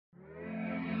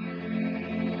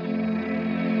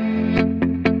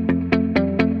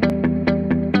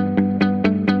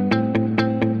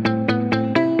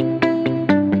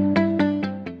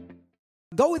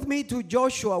me to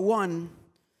Joshua 1,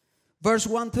 verse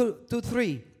 1 to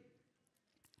 3.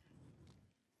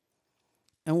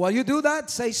 And while you do that,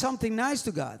 say something nice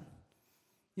to God.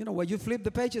 You know, when you flip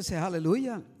the page and say,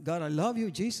 hallelujah, God, I love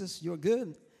you, Jesus, you're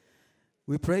good.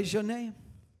 We praise your name.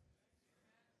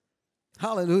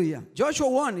 Hallelujah. Joshua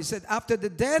 1, he said, after the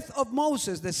death of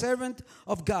Moses, the servant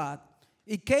of God,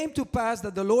 it came to pass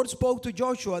that the Lord spoke to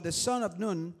Joshua, the son of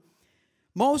Nun,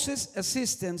 Moses'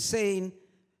 assistant, saying,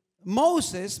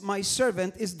 Moses, my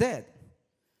servant, is dead.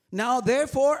 Now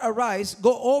therefore arise,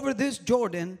 go over this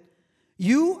Jordan,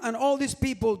 you and all these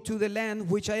people, to the land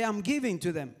which I am giving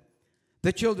to them,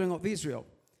 the children of Israel.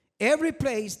 Every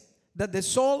place that the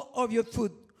sole of your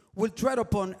foot will tread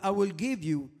upon, I will give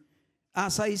you,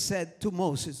 as I said to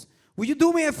Moses. Will you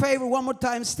do me a favor one more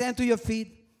time? Stand to your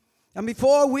feet. And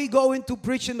before we go into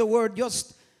preaching the word,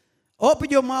 just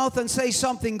open your mouth and say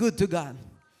something good to God.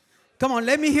 Come on,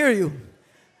 let me hear you.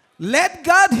 Let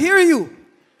God hear you.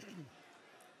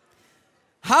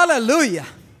 Hallelujah.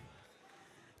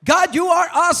 God, you are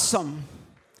awesome.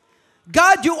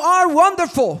 God, you are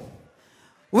wonderful.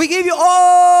 We give you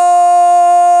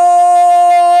all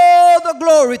the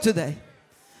glory today.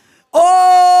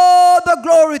 All the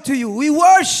glory to you. We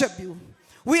worship you.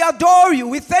 We adore you.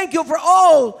 We thank you for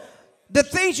all the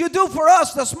things you do for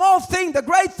us, the small things, the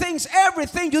great things,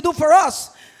 everything you do for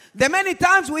us. The many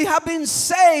times we have been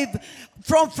saved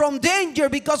from danger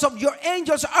because of your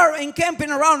angels are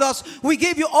encamping around us. We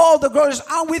give you all the glory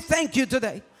and we thank you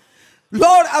today.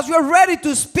 Lord, as we're ready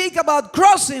to speak about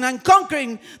crossing and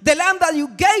conquering the land that you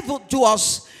gave to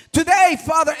us today,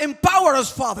 Father, empower us,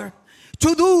 Father,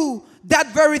 to do that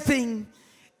very thing.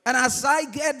 And as I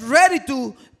get ready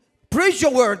to preach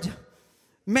your word,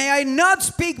 may I not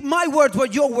speak my words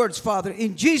but your words, Father,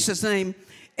 in Jesus' name.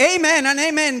 Amen and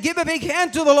amen. Give a big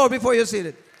hand to the Lord before you're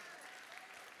seated.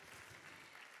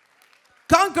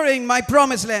 Conquering my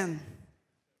promised land.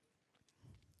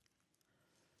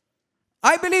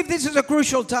 I believe this is a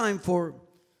crucial time for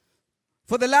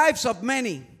the lives of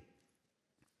many.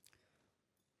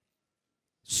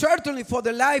 Certainly for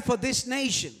the life of this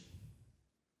nation.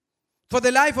 For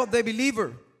the life of the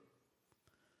believer.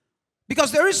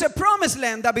 Because there is a promised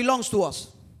land that belongs to us.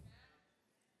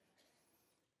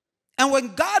 And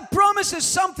when God promises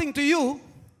something to you,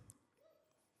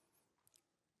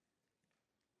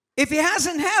 if it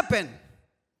hasn't happened,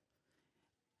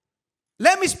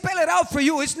 let me spell it out for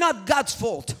you. It's not God's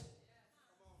fault.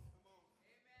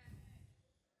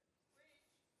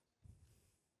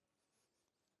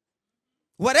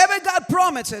 Whatever God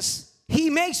promises,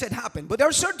 He makes it happen. But there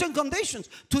are certain conditions.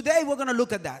 Today we're going to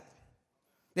look at that.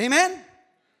 Amen?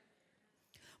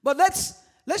 But let's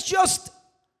just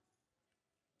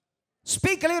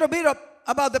speak a little bit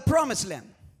about the promised land.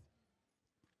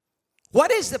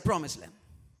 What is the promised land?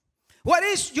 What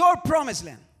is your promised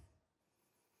land?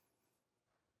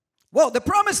 Well, the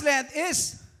promised land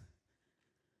is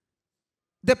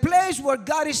the place where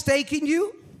God is taking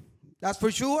you. That's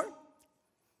for sure.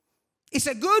 It's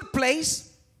a good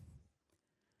place.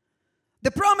 The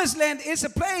promised land is a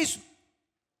place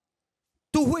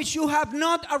to which you have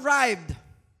not arrived.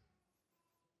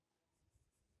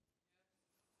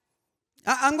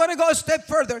 I'm going to go a step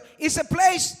further. It's a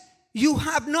place you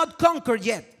have not conquered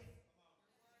yet.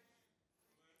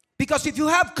 Because if you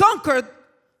have conquered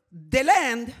the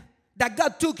land that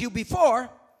God took you before,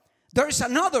 there is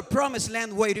another promised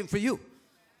land waiting for you.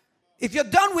 If you're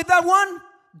done with that one,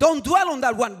 don't dwell on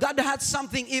that one. God has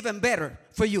something even better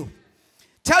for you.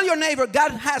 Tell your neighbor,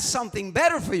 God has something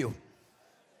better for you.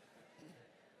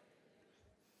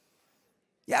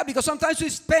 Yeah, because sometimes we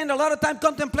spend a lot of time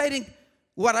contemplating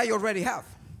what I already have.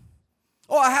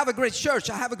 Oh, I have a great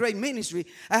church. I have a great ministry.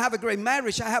 I have a great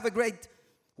marriage. I have a great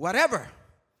whatever.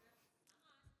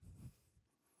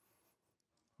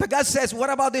 But God says,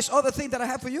 what about this other thing that I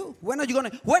have for you? When are you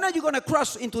going to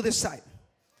cross into this side?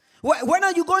 When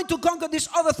are you going to conquer this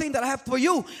other thing that I have for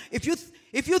you? If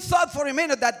you thought for a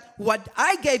minute that what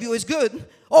I gave you is good,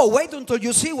 oh, wait until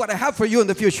you see what I have for you in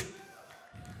the future.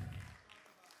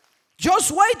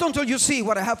 Just wait until you see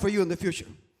what I have for you in the future.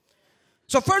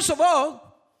 So first of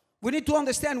all, we need to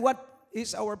understand what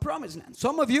is our promised land.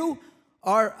 Some of you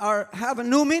have a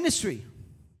new ministry.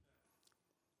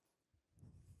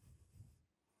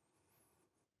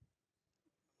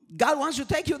 God wants to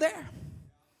take you there.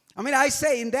 I mean, I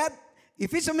say in that,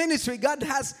 if it's a ministry, God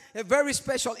has a very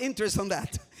special interest on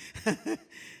that.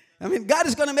 I mean, God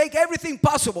is going to make everything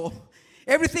possible,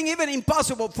 everything even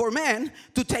impossible for man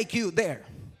to take you there.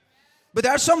 But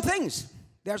there are some things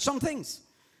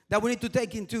that we need to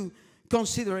take into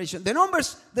consideration.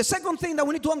 The second thing that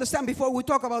we need to understand before we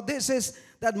talk about this is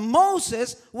that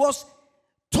Moses was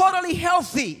totally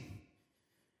healthy.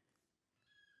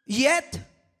 Yet,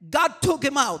 God took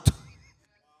him out.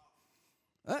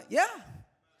 Yeah.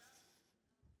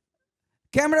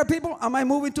 Camera people, am I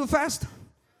moving too fast?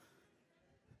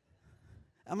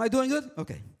 Am I doing good?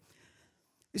 Okay.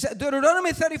 He said,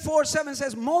 Deuteronomy 34:7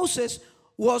 says, Moses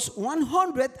was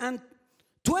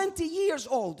 120 years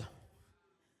old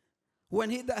when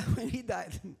he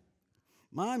died.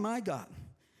 My God.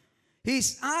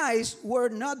 His eyes were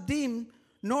not dim,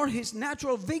 nor his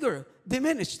natural vigor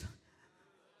diminished.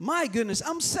 My goodness,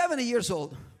 I'm 70 years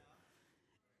old.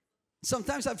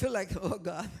 Sometimes I feel like, oh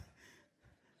God.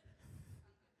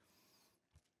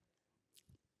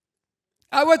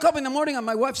 I wake up in the morning and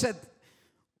my wife said,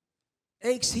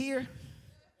 aches here.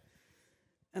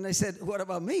 And I said, what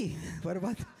about me? What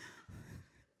about?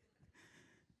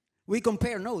 We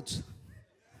compare notes.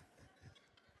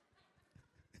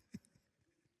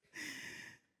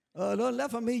 Don't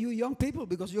laugh at me, you young people,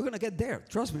 because you're going to get there.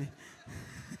 Trust me.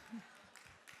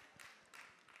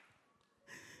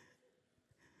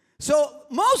 So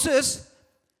Moses,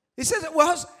 he says,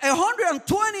 was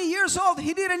 120 years old.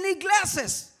 He didn't need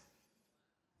glasses.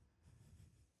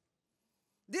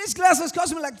 These glasses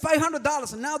cost me like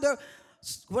 $500. And now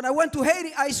when I went to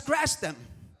Haiti, I scratched them.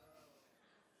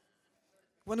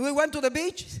 When we went to the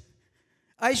beach,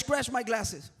 I scratched my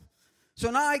glasses.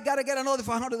 So now I got to get another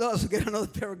 $500 to get another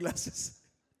pair of glasses.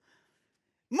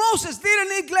 Moses didn't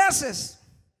need glasses.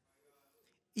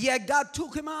 Yet God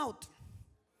took him out.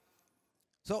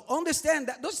 So understand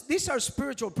that these are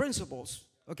spiritual principles,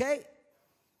 okay?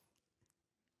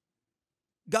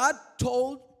 God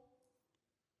told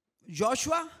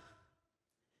Joshua,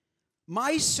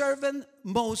 my servant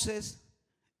Moses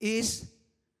is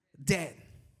dead.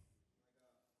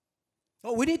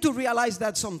 Oh, we need to realize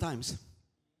that sometimes.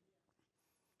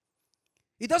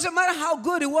 It doesn't matter how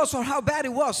good it was or how bad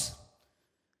it was.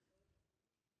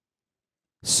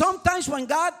 Sometimes when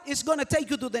God is going to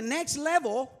take you to the next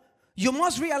level, you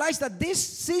must realize that this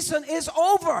season is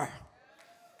over.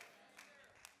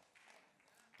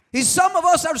 Some of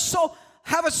us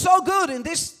have it so good in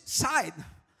this side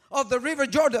of the River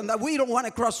Jordan that we don't want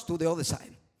to cross to the other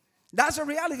side. That's a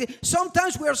reality.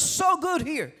 Sometimes we are so good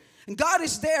here. And God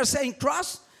is there saying,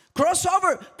 cross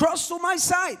over, cross to my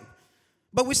side.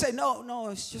 But we say, no,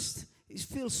 it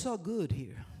feels so good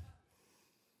here.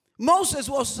 Moses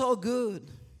was so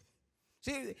good.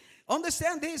 See,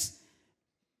 understand this.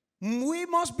 We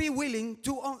must be willing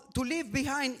to leave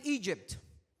behind Egypt.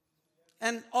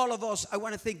 And all of us, I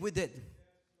want to think we did.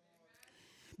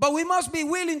 But we must be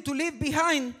willing to leave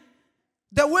behind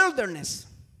the wilderness.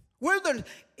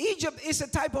 Egypt is a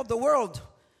type of the world.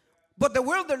 But the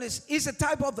wilderness is a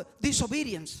type of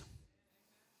disobedience.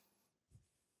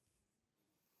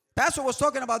 Pastor was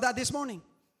talking about that this morning.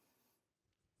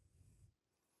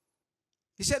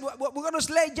 He said, we're going to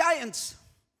slay giants.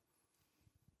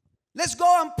 Let's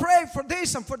go and pray for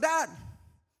this and for that.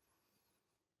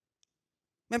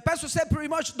 And Pastor said pretty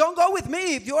much, don't go with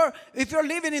me if you're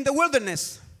living in the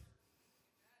wilderness.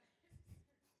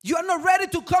 You are not ready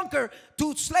to conquer,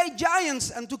 to slay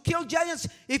giants and to kill giants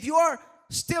if you are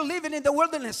still living in the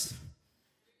wilderness,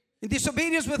 in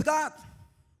disobedience with God.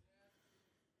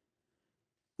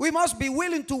 We must be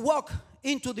willing to walk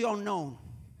into the unknown.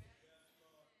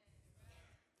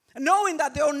 Knowing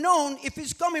that the unknown, if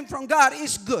it's coming from God,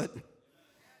 is good.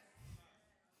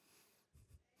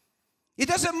 It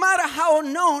doesn't matter how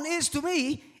unknown is to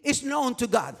me, it's known to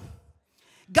God.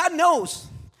 God knows.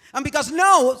 And because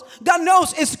God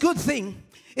knows it's a good thing.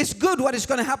 It's good what is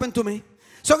going to happen to me.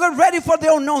 So get ready for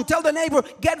the unknown. Tell the neighbor,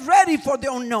 get ready for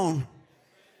the unknown.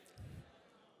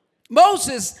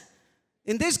 Moses,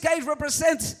 in this case,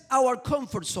 represents our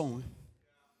comfort zone.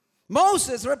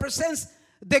 Moses represents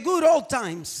the good old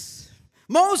times.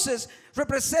 Moses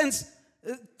represents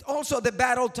also the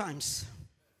bad old times.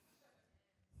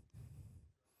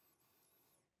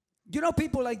 You know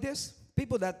people like this?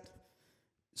 People that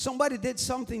somebody did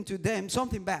something to them,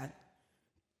 something bad,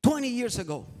 20 years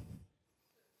ago.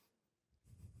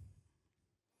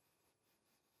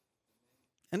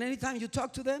 And anytime you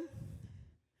talk to them,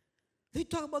 they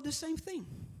talk about the same thing.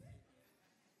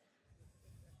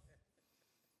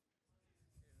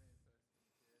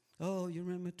 Oh, you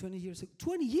remember 20 years ago?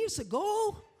 20 years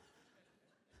ago?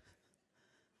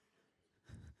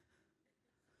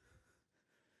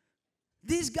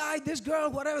 This guy, this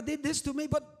girl, whatever, did this to me,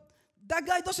 but that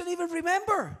guy doesn't even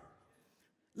remember.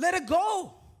 Let it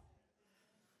go.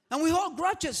 And we hold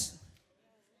grudges.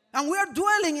 And we are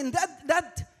dwelling in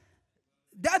that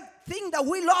thing that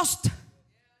we lost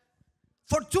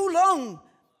for too long.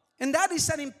 And that is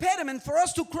an impediment for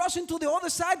us to cross into the other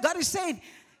side. God is saying,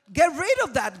 Get rid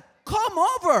of that. Come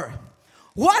over.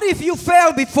 What if you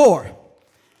failed before?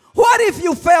 What if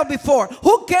you failed before?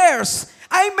 Who cares?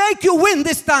 I make you win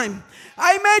this time.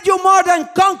 I made you more than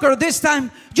conquer this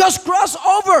time. Just cross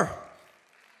over.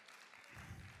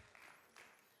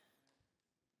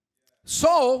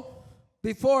 Saul,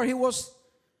 before he was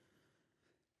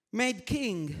made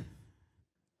king,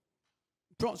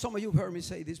 some of you have heard me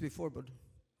say this before, but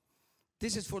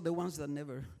this is for the ones that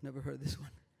never heard this one.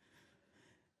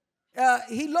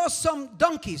 He lost some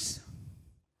donkeys.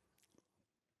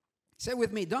 Say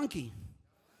with me, donkey.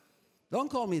 Don't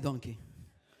call me donkey.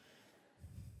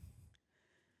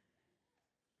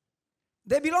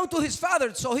 They belonged to his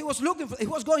father, so he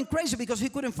was going crazy because he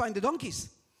couldn't find the donkeys.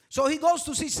 So he goes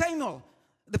to see Samuel,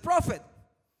 the prophet.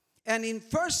 And in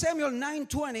 1 Samuel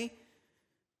 9:20,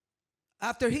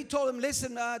 after he told him,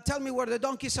 listen, tell me where the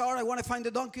donkeys are. I want to find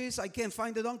the donkeys. I can't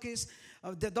find the donkeys.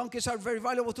 The donkeys are very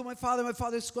valuable to my father. My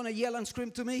father is going to yell and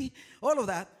scream to me. All of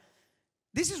that.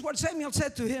 This is what Samuel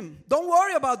said to him. Don't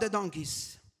worry about the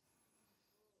donkeys.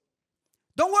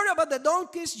 Don't worry about the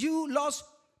donkeys you lost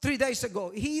 3 days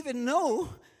ago. He even know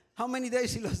how many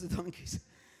days he lost the donkeys.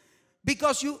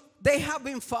 Because they have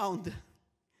been found.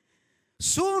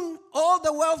 Soon all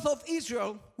the wealth of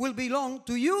Israel will belong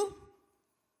to you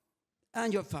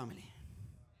and your family.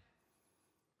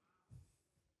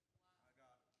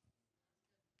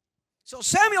 So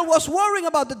Samuel was worrying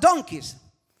about the donkeys.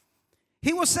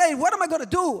 He was saying, what am I going to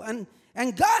do?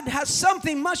 And God has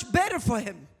something much better for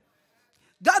him.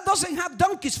 God doesn't have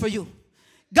donkeys for you.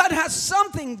 God has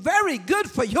something very good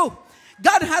for you.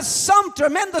 God has some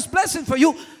tremendous blessing for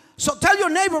you. So tell your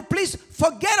neighbor, please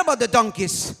forget about the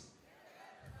donkeys.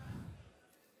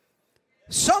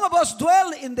 Some of us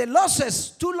dwell in the losses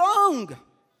too long.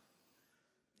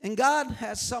 And God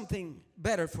has something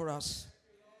better for us.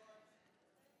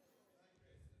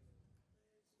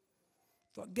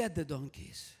 Forget the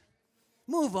donkeys.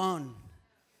 Move on.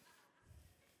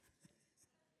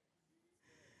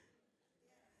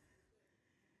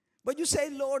 But you say,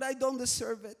 Lord, I don't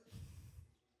deserve it.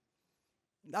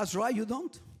 That's right, you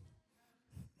don't.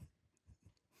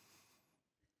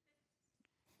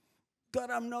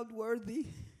 God, I'm not worthy.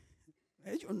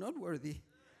 Hey, you're not worthy.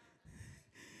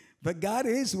 But God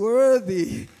is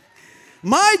worthy.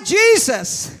 My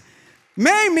Jesus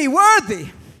made me worthy.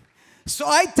 So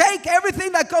I take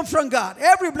everything that comes from God,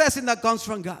 every blessing that comes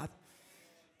from God,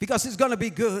 because it's going to be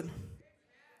good.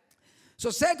 So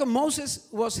second, Moses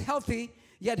was healthy,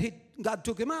 yet God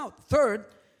took him out. Third,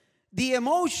 the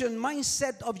emotion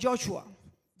mindset of Joshua.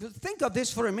 Think of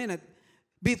this for a minute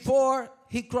before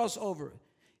he crossed over.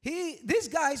 This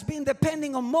guy's been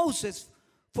depending on Moses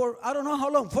for I don't know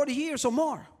how long, 40 years or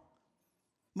more.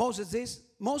 Moses this,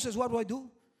 Moses, what do I do?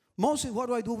 Moses, what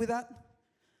do I do with that?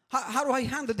 How do I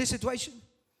handle this situation?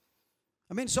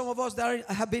 I mean, some of us that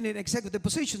have been in executive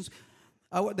positions,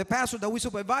 the pastor that we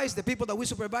supervise, the people that we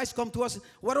supervise come to us,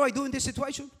 what do I do in this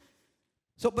situation?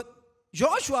 But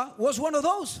Joshua was one of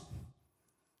those.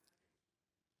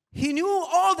 He knew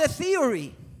all the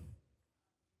theory.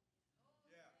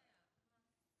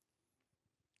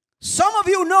 Some of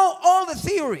you know all the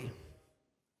theory.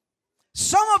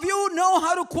 Some of you know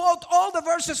how to quote all the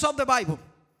verses of the Bible.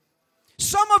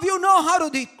 Some of you know how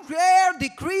to declare,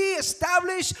 decree,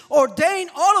 establish, ordain,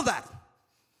 all of that.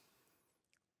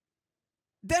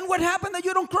 Then what happened that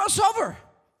you don't cross over?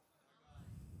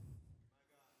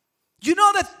 You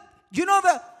know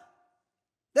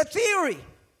the theory.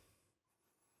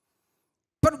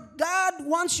 But God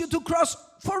wants you to cross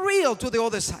for real to the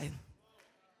other side.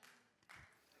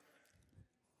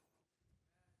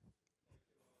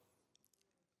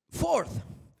 Fourth,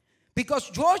 because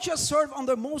Joshua served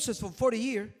under Moses for 40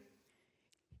 years,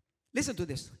 listen to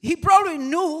this. He probably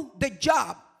knew the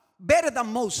job better than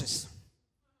Moses.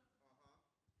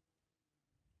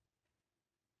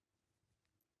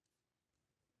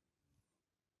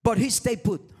 But he stayed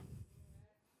put.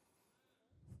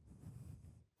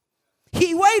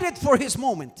 He waited for his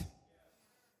moment.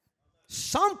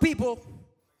 Some people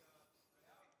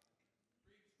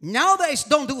nowadays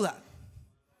don't do that.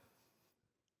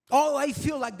 Oh, I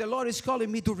feel like the Lord is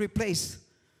calling me to replace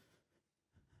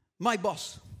my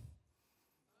boss.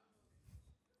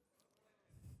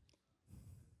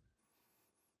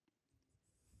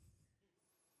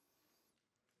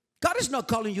 God is not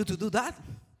calling you to do that.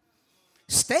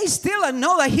 Stay still and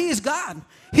know that He is God.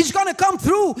 He's going to come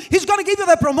through. He's going to give you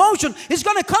the promotion. It's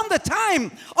going to come the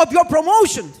time of your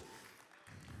promotion.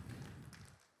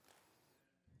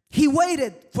 He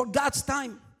waited for God's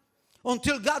time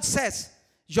until God says,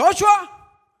 Joshua,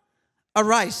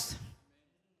 arise.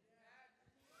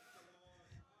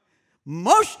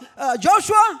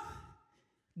 Joshua,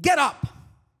 get up.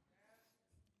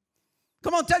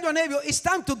 Come on, tell your neighbor, it's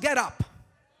time to get up.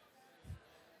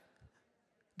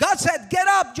 God said, get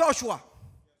up, Joshua.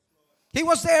 He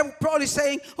was there probably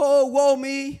saying, oh, woe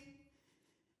me.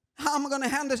 How am I going to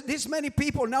handle this many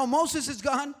people? Now Moses is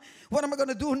gone. What am I going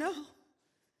to do now?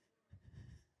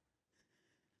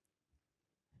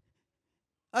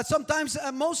 Sometimes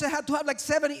Moses had to have like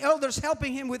 70 elders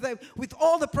helping him with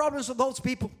all the problems of those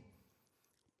people.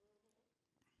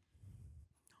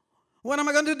 What am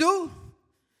I going to do?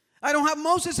 I don't have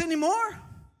Moses anymore.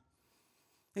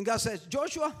 And God says,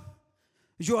 Joshua,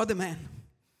 you are the man.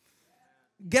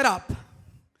 Get up.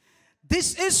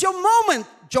 This is your moment,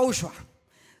 Joshua.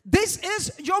 This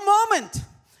is your moment.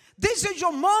 This is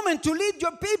your moment to lead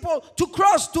your people to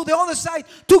cross to the other side,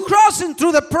 to cross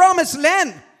into the promised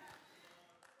land.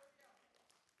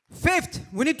 Fifth,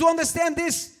 we need to understand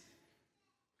this.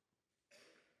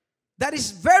 That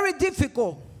is very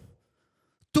difficult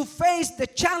to face the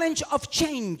challenge of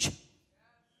change.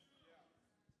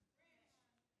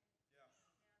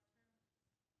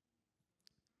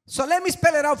 So let me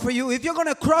spell it out for you. If you're going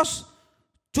to cross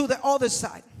to the other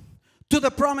side, to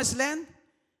the promised land,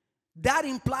 that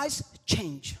implies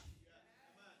change.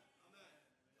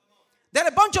 There are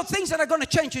a bunch of things that are going to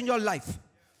change in your life.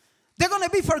 They're going to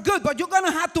be for good, but you're going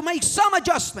to have to make some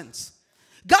adjustments.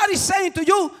 God is saying to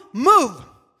you, move,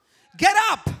 get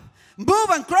up, move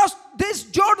and cross this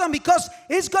Jordan because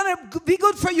it's going to be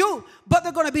good for you, but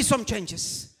there are going to be some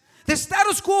changes. The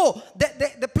status quo,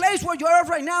 the place where you are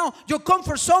right now, your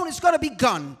comfort zone is going to be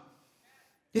gone.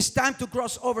 It's time to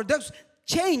cross over. There's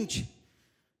change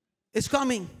is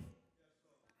coming.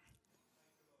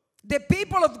 The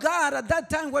people of God at that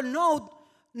time were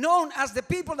known as the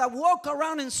people that walk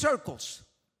around in circles.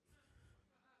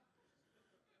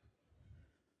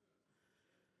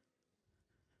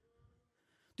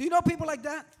 Do you know people like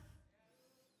that?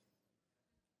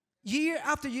 Year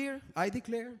after year, I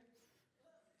declare,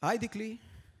 I decree,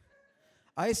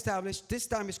 I establish, this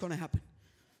time it's going to happen.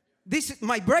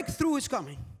 My breakthrough is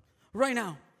coming right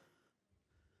now.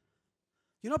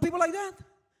 You know people like that?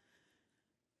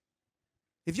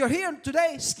 If you're here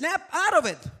today, snap out of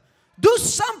it. Do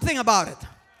something about it.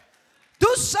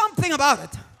 Do something about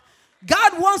it.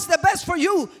 God wants the best for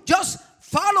you. Just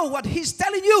follow what He's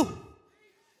telling you.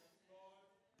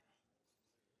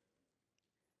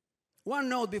 One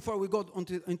note before we go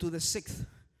into the sixth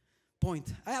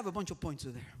point. I have a bunch of points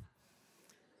there.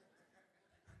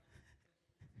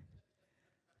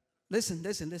 Listen.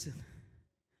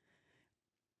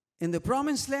 In the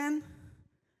promised land,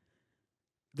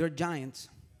 there are giants.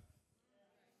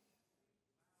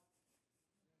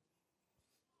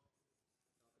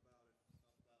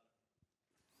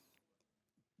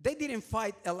 They didn't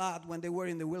fight a lot when they were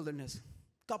in the wilderness.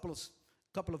 Couple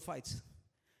of fights.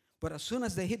 But as soon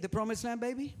as they hit the promised land,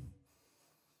 baby,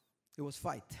 it was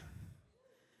fight.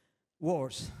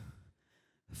 Wars.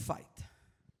 Fight.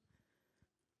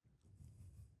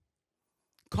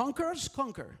 Conquerors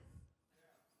conquer.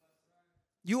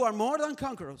 You are more than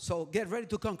conquerors, so get ready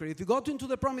to conquer. If you go into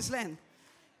the promised land,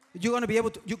 you're going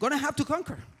to have to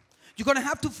conquer. You're going to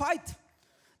have to fight.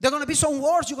 There are going to be some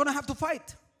wars you're going to have to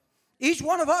fight. Each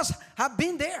one of us have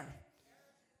been there.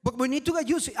 But we need to get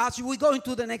used to it. As we go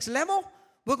into the next level,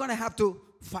 we're going to have to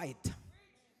fight.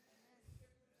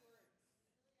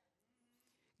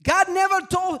 God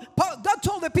told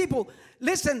the people,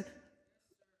 listen,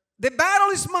 the battle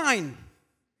is mine.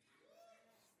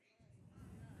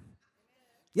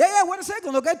 Yeah, wait a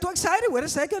second. Don't get too excited. Wait a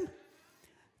second.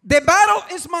 The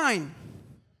battle is mine.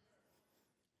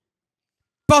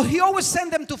 But He always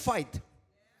sent them to fight.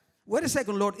 Wait a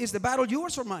second, Lord. Is the battle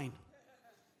yours or mine?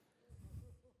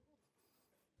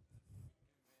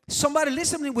 Somebody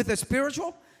listening with the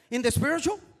spiritual? In the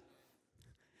spiritual?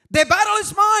 The battle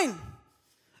is mine.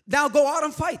 Now go out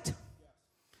and fight.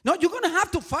 No, you're going to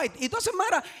have to fight. It doesn't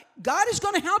matter. God is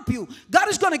going to help you. God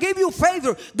is going to give you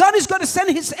favor. God is going to send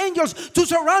His angels to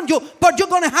surround you. But you're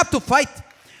going to have to fight.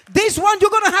 This one, you're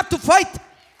going to have to fight.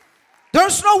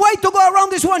 There's no way to go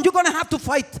around this one. You're going to have to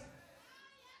fight.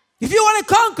 If you want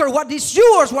to conquer what is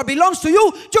yours, what belongs to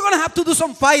you, you're going to have to do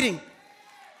some fighting.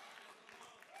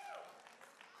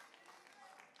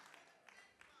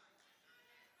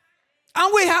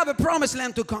 And we have a promised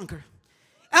land to conquer.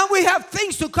 And we have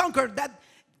things to conquer that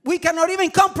we cannot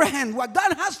even comprehend. What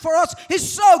God has for us is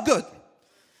so good.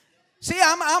 See,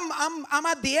 I'm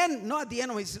at the end, not at the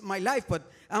end of my life, but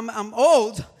I'm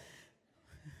old.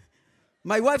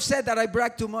 My wife said that I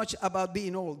brag too much about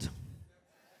being old.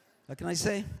 What can I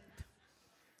say?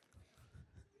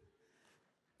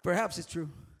 Perhaps it's true.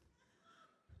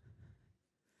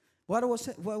 What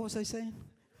was I saying?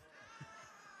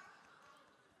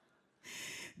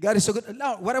 God is so good.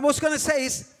 No, what I was going to say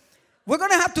is, we're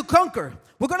going to have to conquer.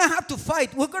 We're going to have to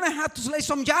fight. We're going to have to slay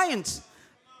some giants.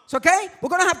 It's okay? We're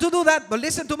going to have to do that. But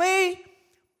listen to me.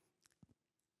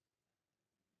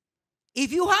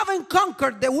 If you haven't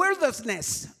conquered the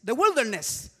wilderness,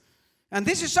 and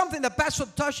this is something that Pastor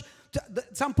touched,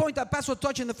 at some point that Pastor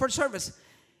touched in the first service.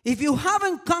 If you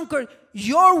haven't conquered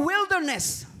your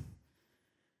wilderness,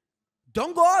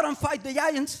 don't go out and fight the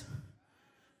giants.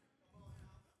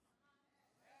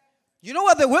 You know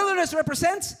what the wilderness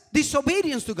represents?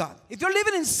 Disobedience to God. If you're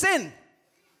living in sin,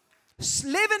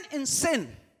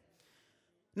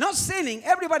 not sinning,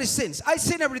 everybody sins. I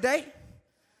sin every day.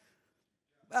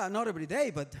 Well, not every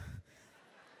day, but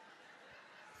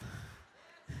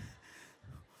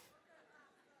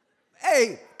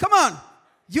hey, come on.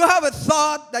 You have a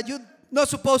thought that you're not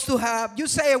supposed to have. You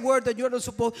say a word that you're not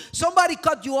supposed. Somebody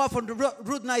cut you off on the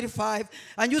Route 95,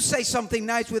 and you say something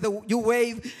nice you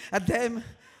wave at them.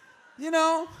 You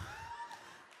know,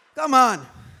 come on.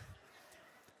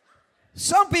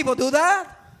 Some people do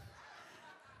that.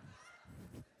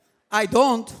 I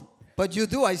don't, but you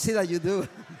do. I see that you do.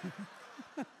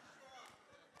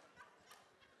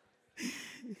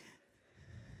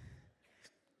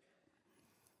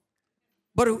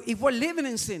 But if we're living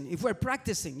in sin, if we're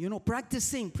practicing,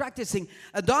 practicing.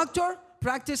 A doctor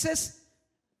practices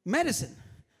medicine.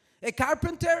 A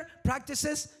carpenter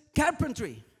practices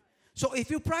carpentry. So if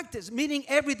you practice, meaning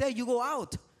every day you go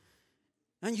out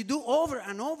and you do over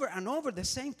and over and over the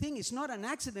same thing, it's not an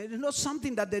accident. It's not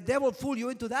something that the devil fooled you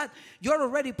into that. You're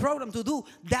already programmed to do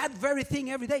that very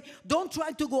thing every day. Don't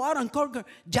try to go out and conquer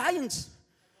giants.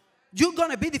 You're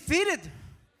going to be defeated.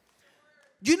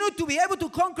 You need to be able to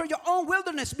conquer your own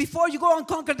wilderness before you go and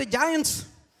conquer the giants.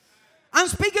 I'm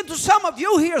speaking to some of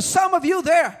you here, some of you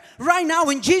there, right now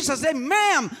in Jesus' name.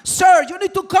 Ma'am, sir, you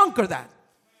need to conquer that.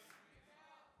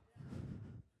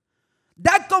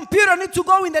 That computer needs to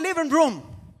go in the living room.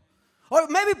 Or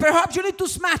maybe perhaps you need to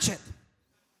smash it.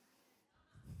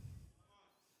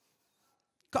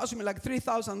 Cost me like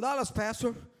 $3,000,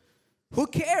 Pastor. Who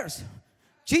cares?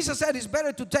 Jesus said it's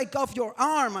better to take off your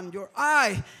arm and your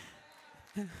eye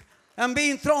and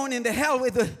being thrown in the hell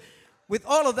with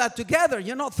all of that together.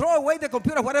 Throw away the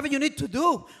computer, whatever you need to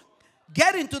do.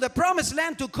 Get into the promised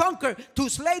land to conquer, to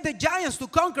slay the giants, to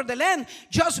conquer the land.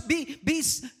 Just be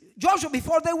Joshua,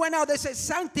 before they went out, they said,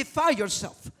 sanctify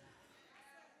yourself.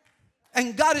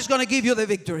 And God is going to give you the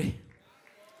victory.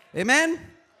 Amen?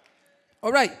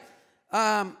 All right.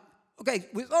 Okay,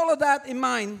 with all of that in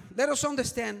mind, let us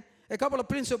understand a couple of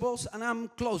principles, and I'm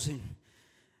closing.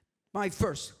 My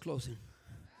first closing.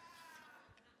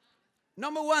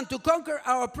 Number one, to conquer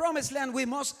our promised land, we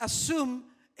must assume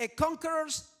a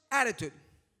conqueror's attitude.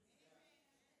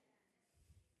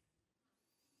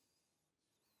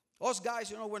 Us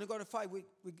guys, when we go to fight, we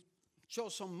show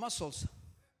some muscles.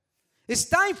 It's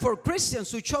time for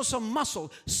Christians to show some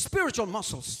muscle, spiritual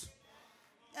muscles.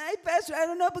 Hey, Pastor, I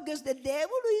don't know, because the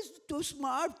devil is too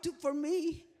smart for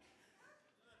me.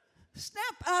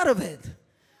 Snap out of it.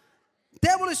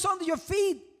 Devil is under your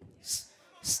feet.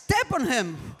 Step on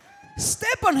him.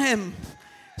 Step on him.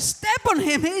 Step on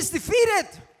him. He is defeated.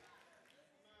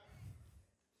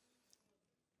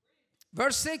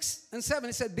 Verse 6 and 7,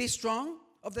 it said, be strong.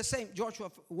 Of the same, Joshua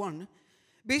 1.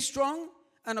 Be strong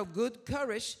and of good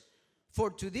courage, for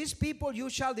to these people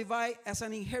you shall divide as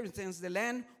an inheritance the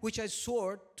land which I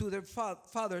swore to their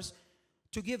fathers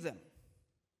to give them.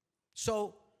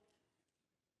 So,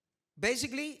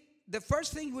 basically, the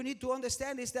first thing we need to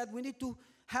understand is that we need to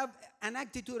have an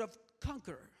attitude of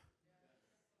conqueror.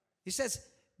 He says,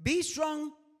 be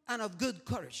strong and of good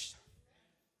courage.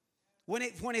 When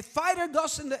a fighter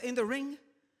goes in the ring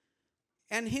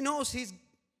and he knows he's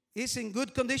in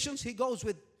good conditions, he goes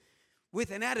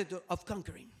with an attitude of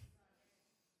conquering.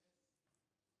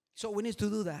 So we need to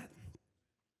do that.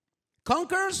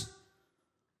 Conquerors,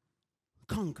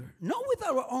 conquer. Not with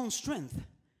our own strength.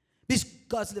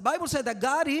 Because the Bible said that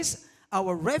God is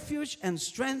our refuge and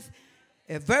strength,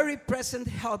 a very present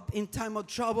help in time of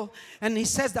trouble. And he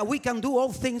says that we can do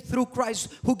all things through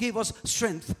Christ who gives us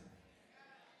strength.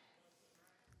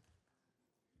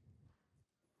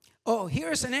 Oh,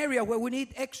 here's an area where we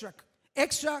need extra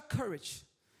courage.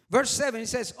 Verse 7, it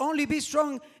says, only be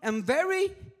strong and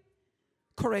very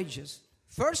courageous.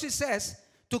 First it says,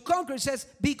 to conquer, it says,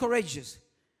 be courageous.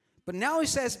 But now it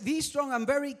says, be strong and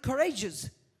very courageous.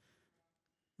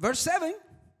 Verse 7,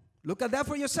 look at that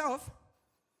for yourself.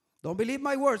 Don't believe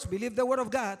my words, believe the word of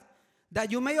God.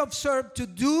 That you may observe to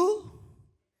do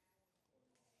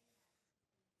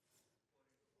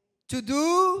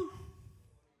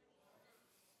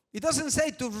It doesn't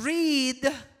say to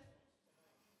read,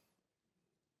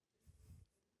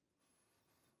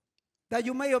 that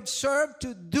you may observe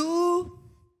to do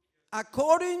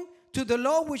according to the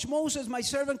law which Moses my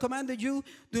servant commanded you.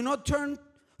 Do not turn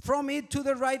from it to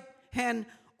the right hand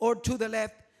or to the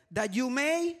left, that you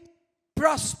may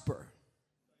prosper.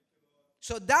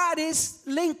 So that is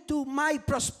linked to my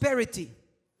prosperity.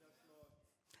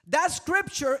 That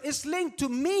scripture is linked to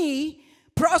me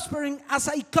prospering as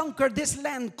I conquer this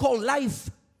land called life.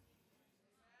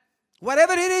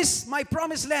 Whatever it is, my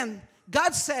promised land,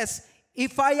 God says,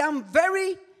 if I am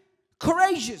very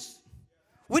courageous,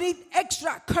 we need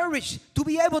extra courage to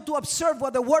be able to observe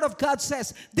what the Word of God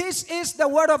says. This is the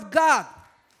Word of God.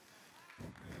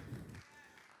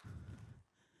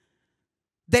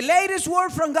 The latest word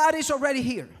from God is already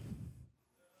here.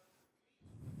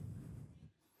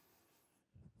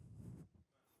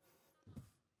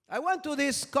 I went to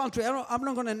this country. I'm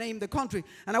not going to name the country.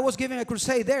 And I was giving a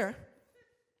crusade there.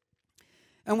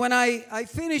 And when I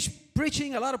finished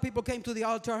preaching, a lot of people came to the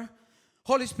altar.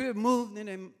 Holy Spirit moved in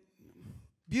a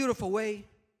beautiful way.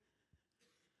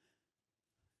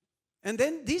 And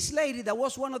then this lady that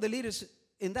was one of the leaders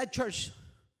in that church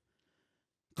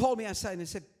called me aside and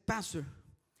said, Pastor,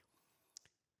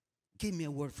 give me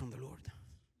a word from the Lord.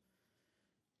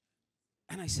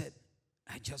 And I said,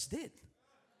 I just did.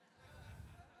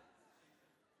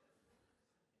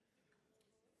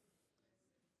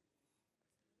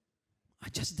 I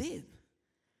just did.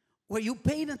 Were you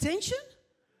paying attention?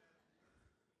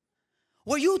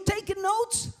 Were you taking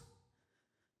notes?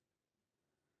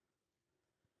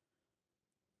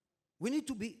 We need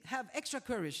to have extra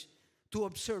courage to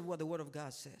observe what the Word of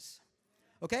God says.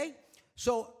 Okay?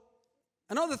 So,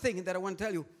 another thing that I want to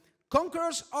tell you.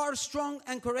 Conquerors are strong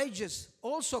and courageous.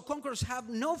 Also, conquerors have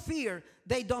no fear.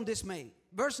 They don't dismay.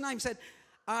 Verse 9 said,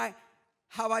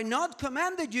 have I not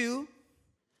commanded you?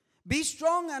 Be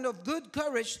strong and of good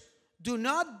courage. Do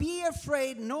not be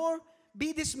afraid nor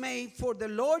be dismayed, for the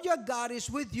Lord your God is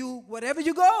with you wherever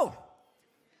you go.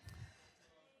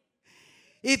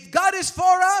 If God is for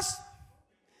us,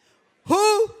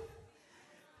 who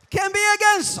can be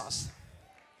against us?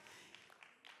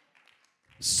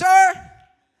 Sir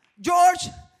George,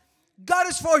 God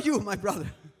is for you, my brother.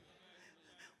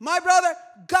 My brother,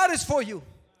 God is for you.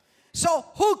 So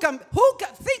who can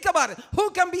think about it? Who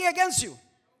can be against you?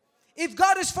 If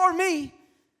God is for me,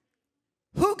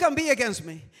 who can be against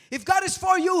me? If God is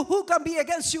for you, who can be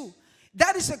against you?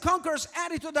 That is a conqueror's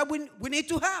attitude that we need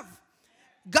to have.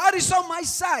 God is on my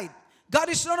side. God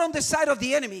is not on the side of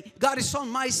the enemy. God is on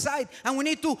my side. And we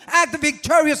need to act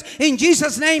victorious in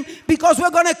Jesus' name, because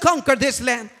we're going to conquer this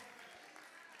land.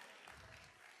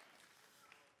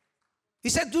 He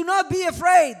said, do not be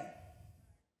afraid.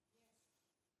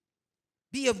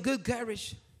 Be of good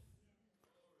courage.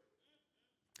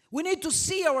 We need to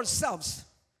see ourselves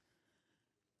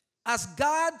as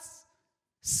God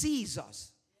sees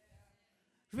us.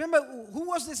 Remember, who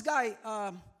was this guy?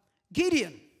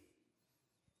 Gideon.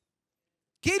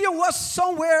 Gideon was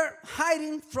somewhere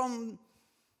hiding from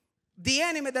the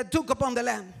enemy that took upon the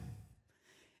land.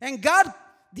 And God,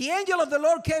 the angel of the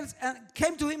Lord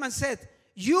came to him and said,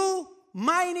 you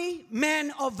mighty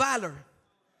man of valor.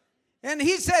 And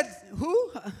he said,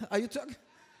 who are you talking?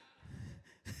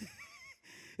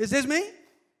 Is this me?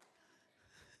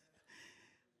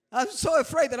 I'm so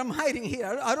afraid that I'm hiding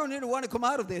here. I don't even want to come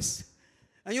out of this.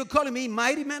 And you're calling me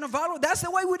mighty man of valor? That's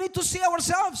the way we need to see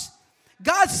ourselves.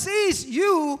 God sees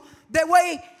you the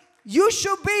way you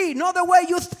should be, not the way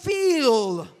you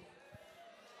feel.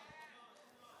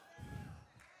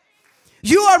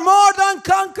 You are more than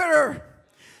conqueror.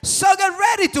 So get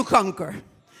ready to conquer.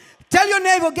 Tell your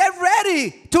neighbor, get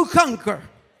ready to conquer.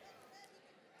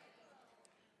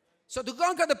 So to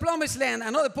conquer the promised land,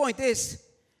 another point is,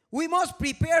 we must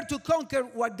prepare to conquer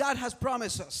what God has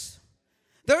promised us.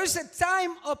 There is a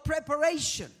time of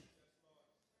preparation.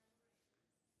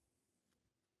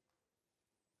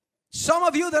 Some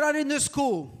of you that are in the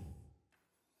school,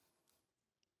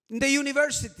 in the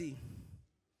university,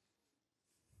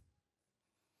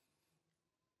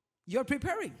 you're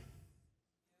preparing.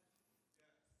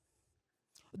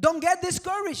 Don't get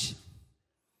discouraged.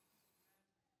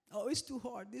 Oh, it's too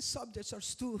hard. These subjects are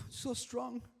so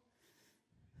strong.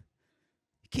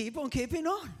 Keep on keeping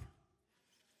on.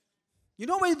 You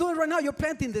know what you're doing right now? You're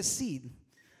planting the seed.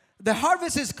 The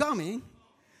harvest is coming.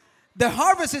 The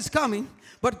harvest is coming.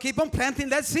 But keep on planting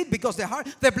that seed, because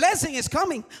the blessing is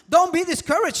coming. Don't be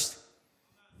discouraged.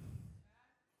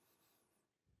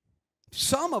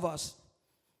 Some of us,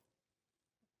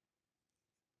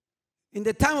 in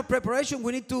the time of preparation,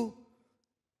 we need to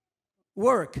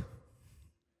work.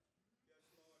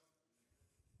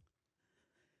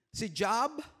 See,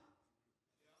 job.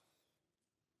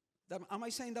 Am I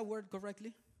saying that word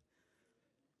correctly?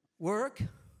 Work.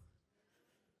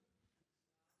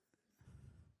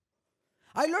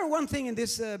 I learned one thing in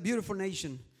this beautiful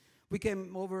nation. We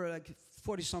came over like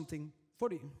 30-something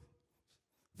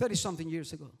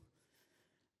years ago.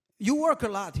 You work a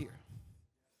lot here.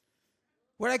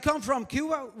 Where I come from,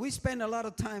 Cuba, we spend a lot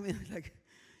of time in, like,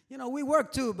 you know, we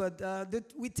work too, but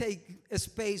we take a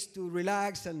space to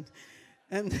relax and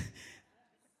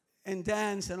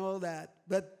dance and all that.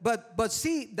 But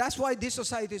see, that's why this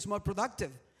society is more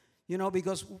productive, you know,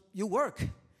 because you work.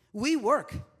 We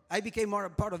work. I became more a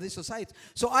part of this society.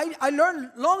 So I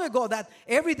learned long ago that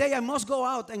every day I must go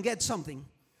out and get something.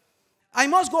 I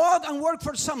must go out and work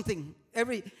for something.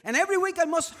 Every week I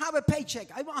must have a paycheck.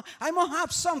 I must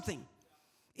have something.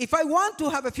 If I want to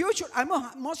have a future, I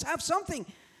must have something.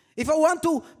 If I want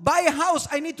to buy a house,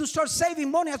 I need to start saving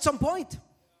money at some point.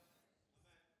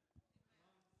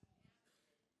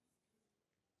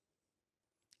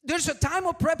 There's a time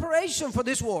of preparation for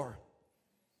this war,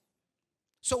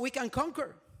 so we can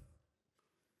conquer.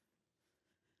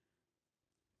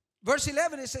 Verse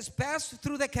 11, it says, pass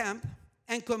through the camp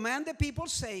and command the people,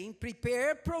 saying,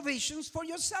 prepare provisions for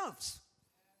yourselves.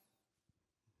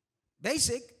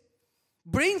 Basic.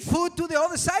 Bring food to the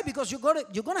other side because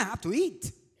you're gonna have to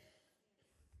eat.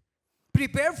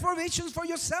 Prepare provisions for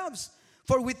yourselves.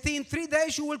 For within 3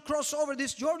 days you will cross over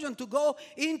this Jordan to go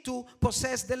into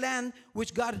possess the land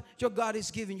which your God is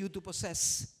giving you to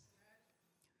possess.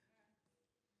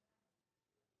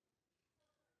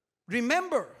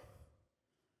 Remember,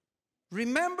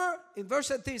 in verse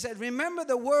 13 it said, remember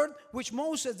the word which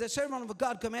Moses, the servant of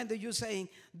God, commanded you, saying,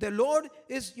 the Lord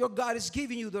is your God is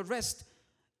giving you the rest,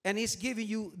 and is giving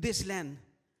you this land.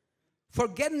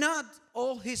 Forget not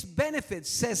all his benefits,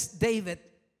 says David.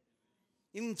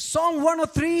 In Psalm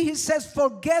 103, he says,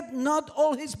 forget not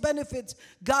all his benefits.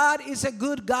 God is a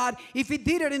good God. If he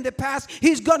did it in the past,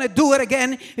 he's going to do it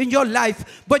again in your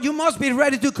life. But you must be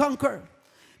ready to conquer.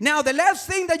 Now, the last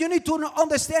thing that you need to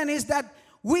understand is that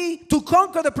to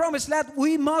conquer the promised land,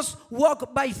 we must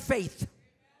walk by faith.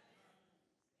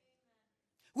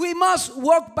 We must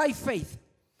walk by faith.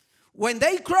 When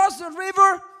they crossed the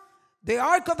river, the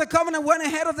Ark of the Covenant went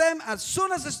ahead of them. As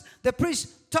soon as the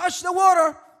priest touched the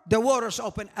waters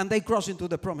opened and they crossed into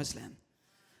the promised land.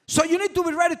 So you need to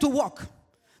be ready to walk.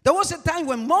 There was a time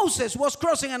when Moses was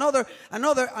crossing another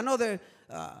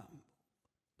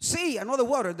sea, another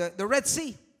water, the Red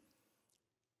Sea.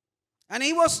 And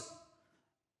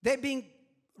they've been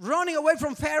running away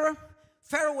from Pharaoh.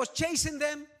 Pharaoh was chasing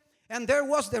them, and there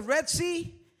was the Red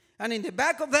Sea, and in the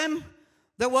back of them,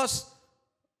 there was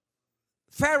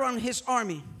Pharaoh and his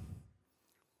army.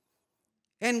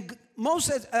 And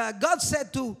God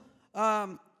said to,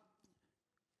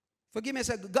 forgive me a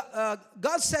second,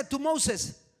 God said to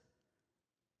Moses,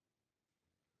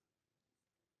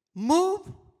 move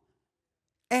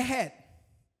ahead.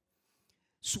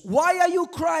 So why are you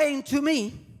crying to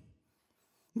me,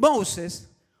 Moses?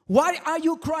 Why are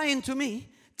you crying to me?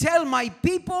 Tell my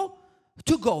people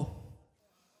to go.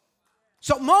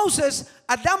 So Moses,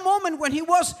 at that moment when he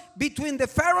was between the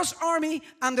Pharaoh's army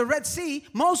and the Red Sea,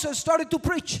 Moses started to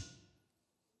preach.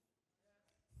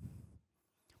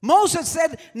 Moses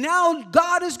said, now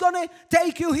God is going to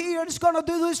take you here. He's going to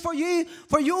do this for you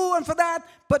and for that.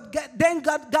 But then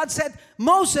God said,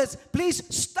 Moses, please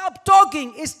stop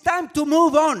talking. It's time to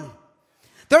move on.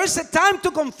 There is a time to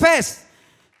confess.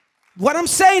 What I'm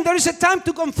saying, there is a time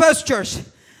to confess, church.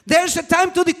 There's a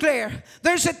time to declare.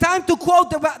 There's a time to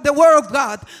quote the word of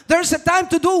God. There's a time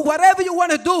to do whatever you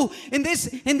want to do in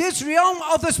this realm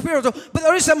of the spirit. But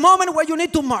there is a moment where you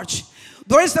need to march.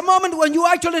 There is a moment when you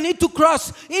actually need to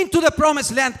cross into the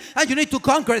promised land and you need to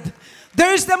conquer it.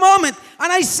 There is the moment,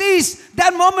 and I seize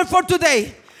that moment for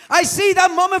today. I see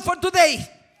that moment for today.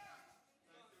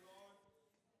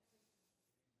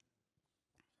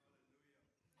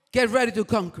 Get ready to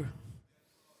conquer.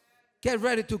 Get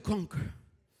ready to conquer.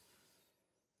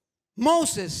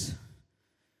 Moses,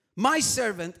 my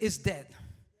servant, is dead.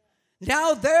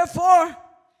 Now therefore,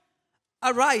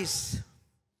 arise.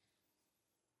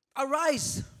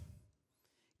 Arise.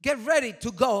 Get ready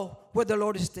to go where the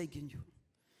Lord is taking you.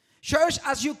 Church,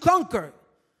 as you conquer,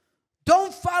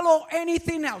 don't follow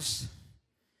anything else.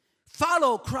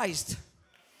 Follow Christ.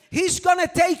 He's going to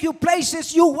take you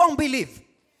places you won't believe.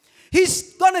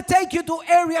 He's going to take you to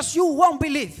areas you won't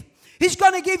believe. He's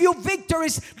going to give you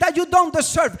victories that you don't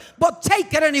deserve. But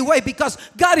take it anyway, because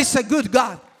God is a good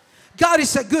God. God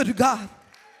is a good God.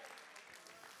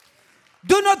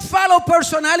 Do not follow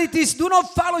personalities. Do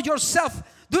not follow yourself.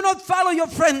 Do not follow your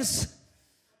friends.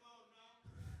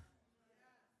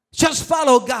 Just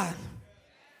follow God.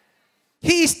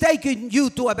 He is taking you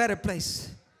to a better place.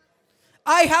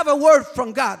 I have a word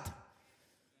from God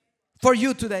for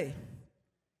you today.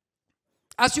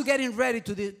 As you're getting ready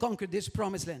to conquer this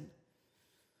promised land.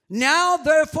 Now,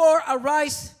 therefore,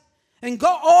 arise and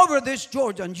go over this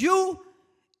Jordan, you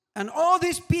and all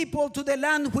these people, to the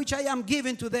land which I am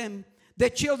giving to them, the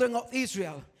children of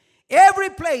Israel. Every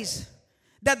place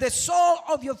that the sole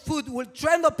of your foot will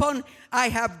tread upon, I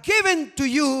have given to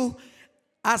you,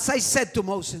 as I said to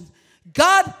Moses.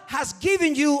 God has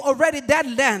given you already that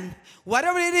land.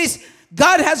 Whatever it is,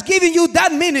 God has given you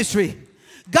that ministry.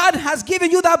 God has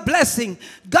given you that blessing.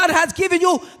 God has given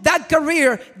you that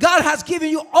career. God has given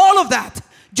you all of that.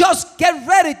 Just get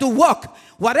ready to walk.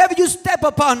 Whatever you step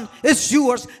upon is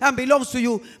yours and belongs to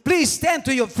you. Please stand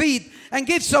to your feet and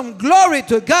give some glory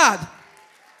to God.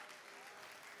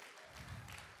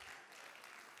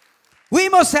 We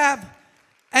must have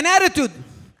an attitude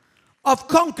of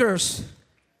conquerors.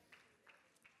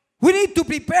 We need to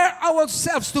prepare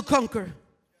ourselves to conquer.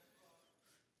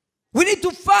 We need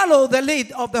to follow the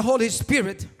lead of the Holy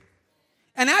Spirit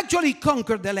and actually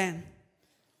conquer the land.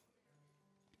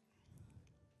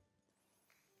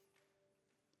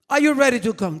 Are you ready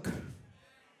to conquer?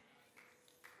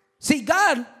 See,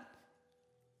 God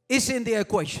is in the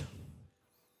equation.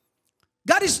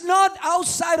 God is not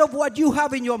outside of what you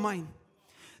have in your mind.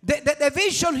 The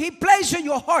vision He placed in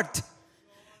your heart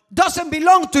doesn't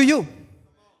belong to you,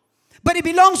 but it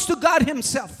belongs to God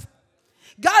Himself.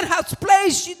 God has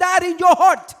placed that in your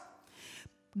heart.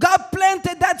 God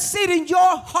planted that seed in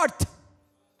your heart.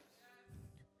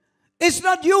 It's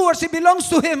not yours, it belongs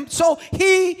to Him. So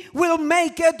He will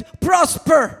make it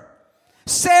prosper.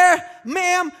 Sir,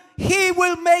 ma'am, He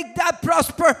will make that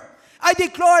prosper. I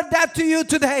declare that to you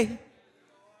today.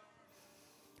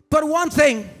 But one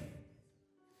thing,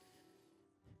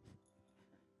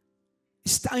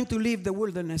 it's time to leave the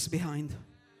wilderness behind.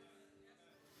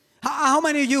 How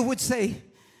many of you would say,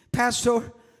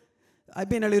 Pastor, I've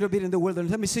been a little bit in the wilderness.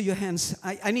 Let me see your hands.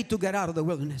 I need to get out of the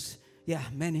wilderness. Yeah,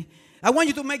 many. I want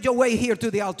you to make your way here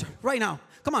to the altar right now.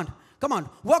 Come on, come on.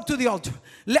 Walk to the altar.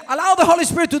 Allow the Holy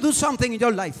Spirit to do something in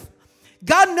your life.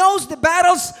 God knows the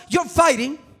battles you're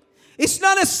fighting. It's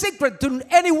not a secret to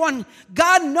anyone.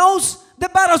 God knows the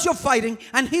battles you're fighting,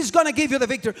 and He's going to give you the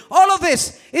victory. All of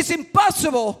this is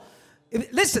impossible.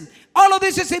 Listen, all of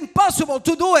this is impossible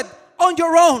to do it on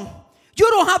your own. You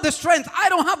don't have the strength. I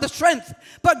don't have the strength.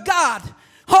 But God,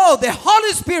 the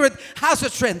Holy Spirit has the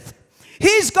strength.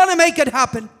 He's going to make it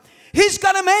happen. He's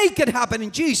going to make it happen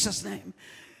in Jesus' name.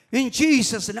 In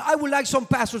Jesus' name. I would like some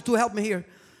pastors to help me here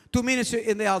to minister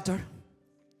in the altar.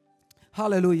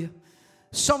 Hallelujah.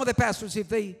 Some of the pastors, if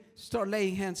they start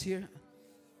laying hands here.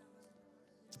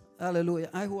 Hallelujah.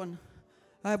 I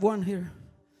have one here.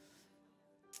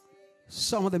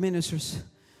 Some of the ministers.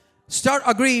 Start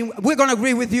agreeing. We're going to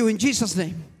agree with you in Jesus'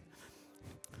 name.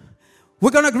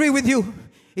 We're going to agree with you.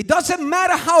 It doesn't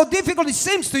matter how difficult it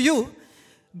seems to you.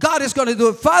 God is going to do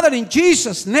it. Father, in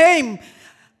Jesus' name,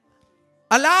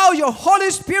 allow your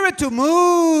Holy Spirit to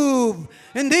move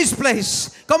in this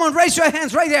place. Come on, raise your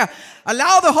hands right there.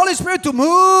 Allow the Holy Spirit to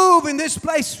move in this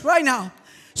place right now.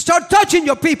 Start touching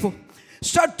your people.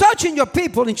 Start touching your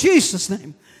people in Jesus'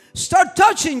 name. Start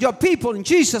touching your people in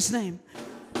Jesus' name.